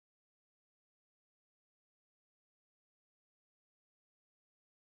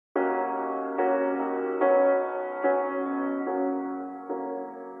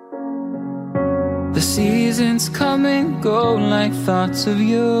The seasons come and go like thoughts of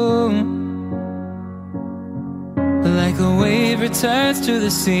you. Like a wave returns to the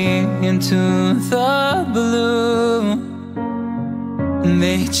sea, into the blue.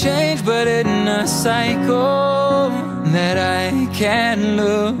 They change but in a cycle that I can't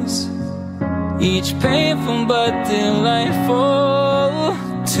lose. Each painful but delightful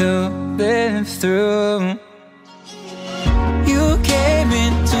to live through. You came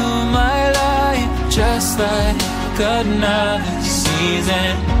into my life just like another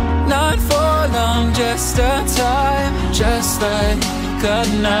season. Not for long, just a time, just like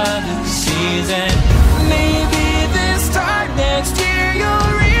another season. Maybe this time next year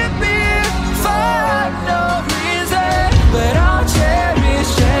you'll reappear for no reason, but I'll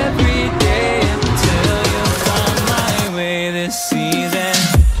cherish every day until you come my way this season.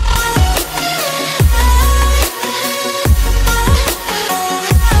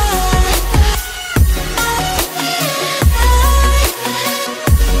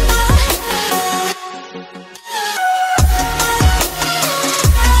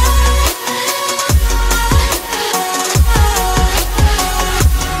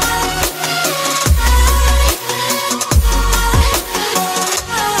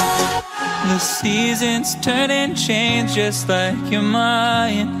 Seasons turn and change just like your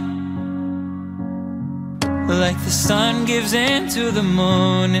mind. Like the sun gives into the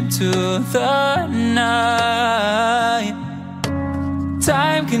moon, into the night.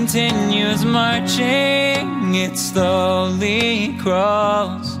 Time continues marching, it slowly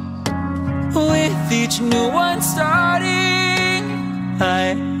crawls. With each new one starting,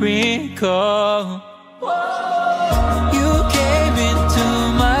 I recall. You came into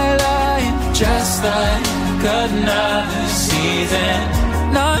my life just like another season.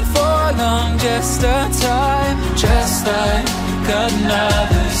 Not for long, just a time, just like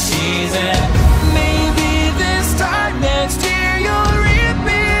another season. Maybe this time next year you'll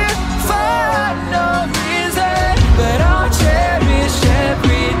reappear for no reason, but I'll cherish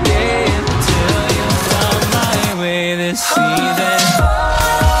every day until you come my way this season.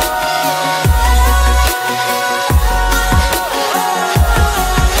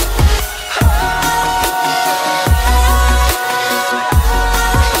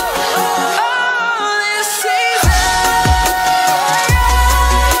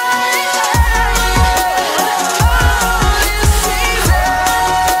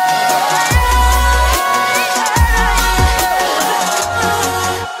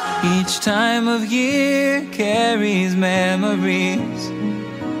 Time of year carries memories,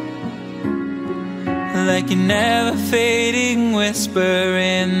 like a never fading whisper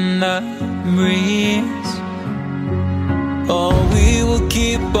in the breeze. Oh, we will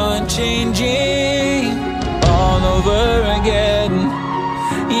keep on changing all over again.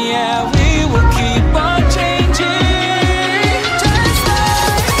 Yeah, we will keep on changing, just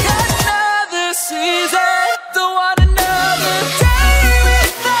like another season. Don't want another day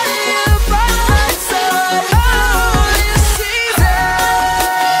without you by my side. Oh, this season.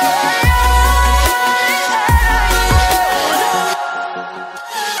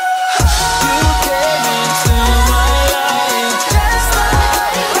 You came into my life just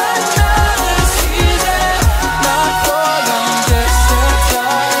like another season. Not for long, just a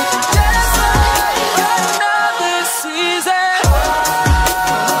time, just like another season.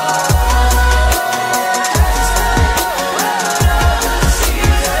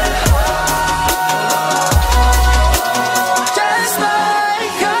 Just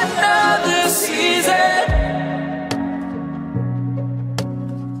like another season.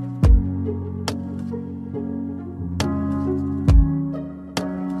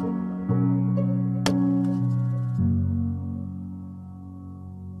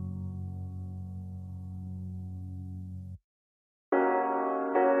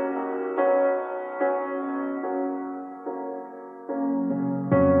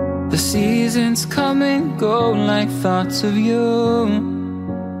 The seasons come and go like thoughts of you.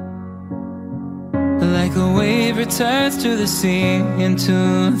 Like a wave returns to the sea,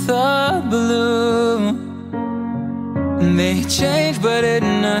 into the blue. They change but in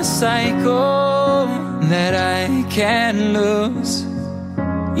a cycle that I can't lose.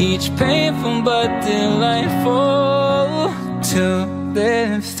 Each painful but delightful to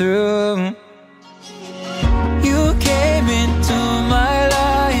live through. You came into my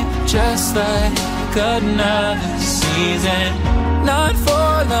life just like another season. Not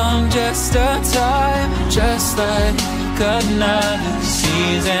for long, just a time, just like another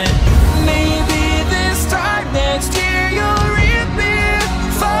season. Maybe this time next year you'll reappear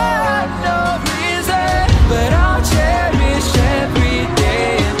for no reason, but I'll cherish every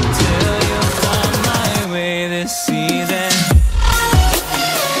day until you come my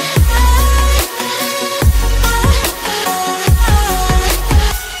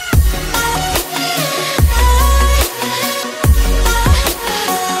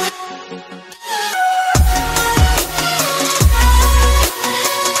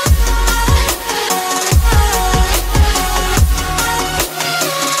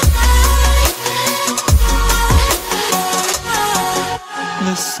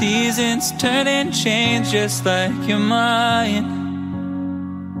turn and change just like your mind.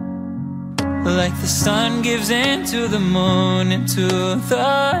 Like the sun gives into the moon, into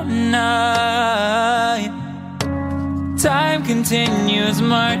the night. Time continues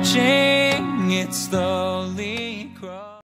marching, it slowly